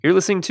You're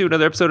listening to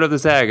another episode of the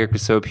Zag. Eric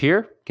Soap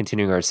here,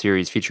 continuing our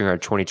series featuring our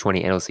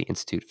 2020 NLC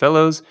Institute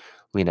Fellows.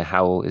 Lena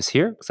Howell is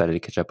here. Excited to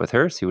catch up with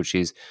her, see what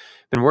she's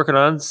been working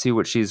on, see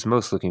what she's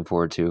most looking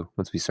forward to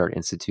once we start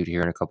Institute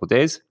here in a couple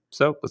days.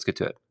 So let's get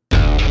to it.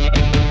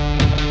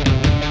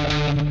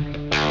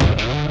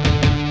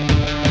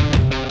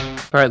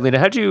 All right, Lena,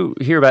 how'd you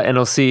hear about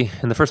NLC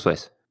in the first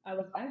place? I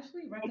was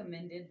actually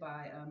recommended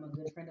by a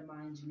good friend of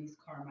mine, Janice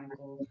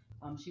Carmichael.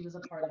 She was a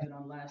part of it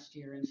on last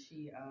year, and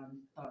she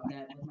thought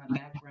that with my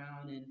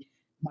background and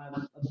my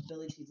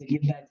ability to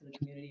give back to the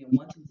community and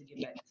wanting to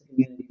give back to the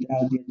community, that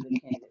I would be a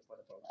good candidate for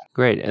the program.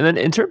 Great. And then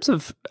in terms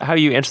of how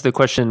you answer the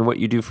question, what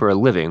you do for a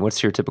living,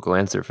 what's your typical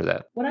answer for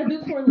that? What I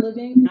do for a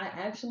living, I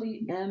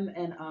actually am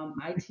an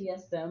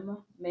ITSM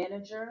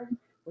manager,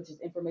 which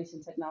is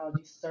Information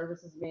Technology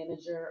Services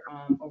Manager,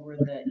 over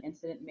the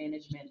incident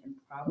management and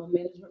problem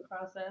management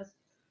process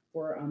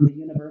for the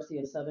University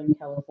of Southern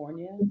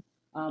California.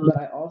 But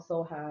I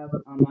also have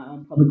my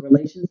own public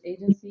relations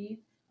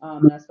agency,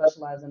 and I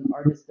specialize in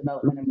artist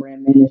development and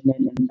brand management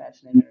and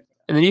fashion and entertainment.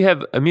 And then you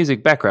have a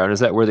music background. Is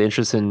that where the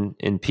interest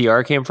in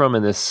PR came from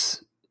in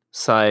this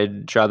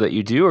side job that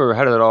you do, or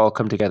how did it all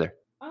come together?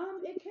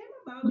 It came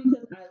about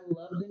because I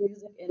love the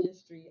music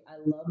industry. I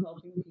love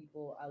helping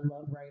people. I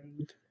love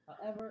writing.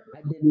 However,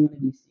 I didn't want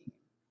to be singing.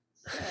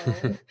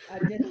 So I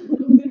did a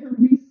little bit of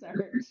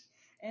research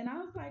and I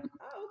was like,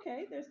 oh,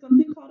 okay, there's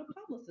something called a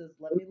publicist.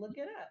 Let me look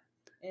it up.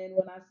 And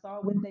when I saw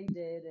what they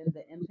did and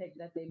the impact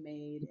that they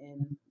made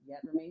and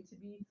yet remained to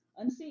be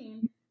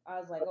unseen, I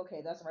was like,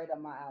 okay, that's right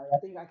up my alley. I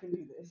think I can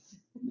do this.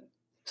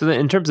 So then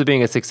in terms of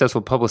being a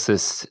successful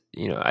publicist,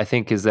 I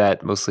think, is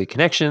that mostly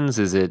connections?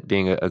 Is it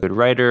being a good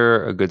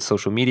writer, a good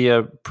social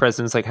media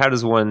presence? Like, how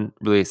does one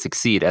really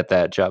succeed at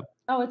that job?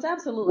 Oh, it's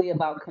absolutely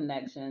about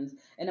connections.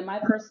 And in my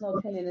personal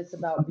opinion, it's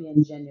about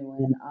being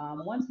genuine.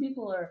 Once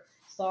people are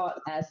saw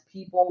as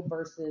people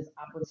versus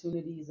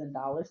opportunities and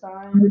dollar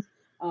signs,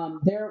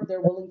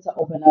 they're willing to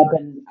open up,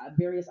 and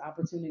various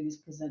opportunities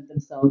present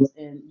themselves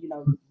in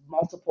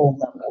multiple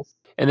levels.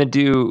 And then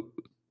do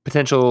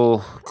potential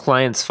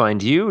clients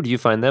find you? Do you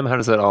find them? How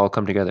does that all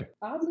come together?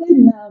 Oddly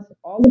enough,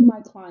 all of my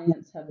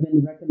clients have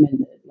been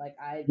recommended. Like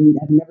I've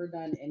never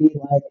done any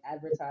like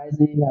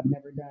advertising. I've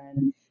never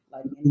done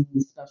like any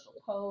special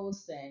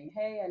posts saying,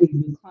 "Hey, I need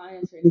new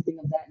clients" or anything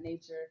of that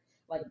nature.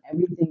 Like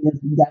everything has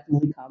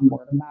definitely come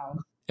word of mouth.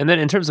 And then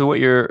in terms of what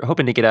you're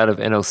hoping to get out of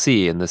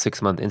NLC and the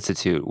 6-month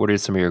institute, what are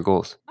some of your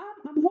goals?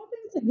 I'm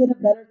hoping to get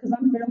it better because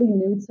I'm fairly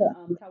new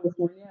to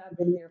California. I've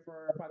been here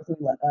for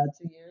approximately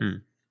 2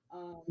 years.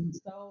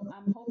 So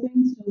I'm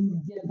hoping to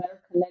get a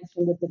better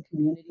connection with the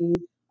community.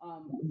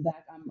 I'm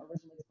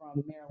originally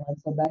from Maryland,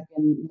 so back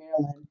in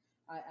Maryland,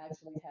 I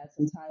actually had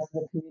some ties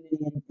to the community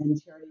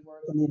and charity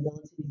work and the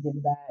ability to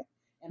give back.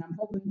 And I'm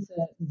hoping to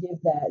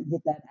get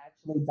that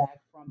actually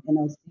back from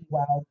NLC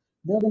while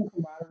building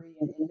camaraderie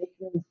and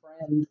making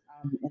friends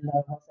in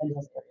the Los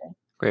Angeles area.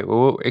 Great.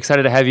 Well, we're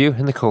excited to have you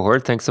in the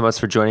cohort. Thanks so much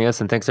for joining us.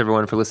 And thanks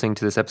everyone for listening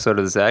to this episode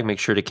of the Zag. Make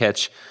sure to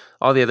catch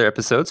all the other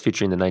episodes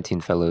featuring the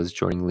 19 fellows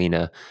joining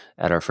Lena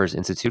at our first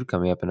institute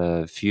coming up in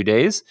a few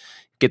days.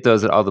 Get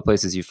those at all the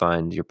places you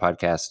find your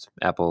podcast: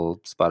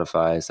 Apple,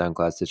 Spotify,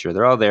 SoundCloud, Stitcher.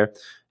 They're all there.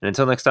 And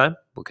until next time,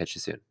 we'll catch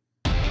you soon.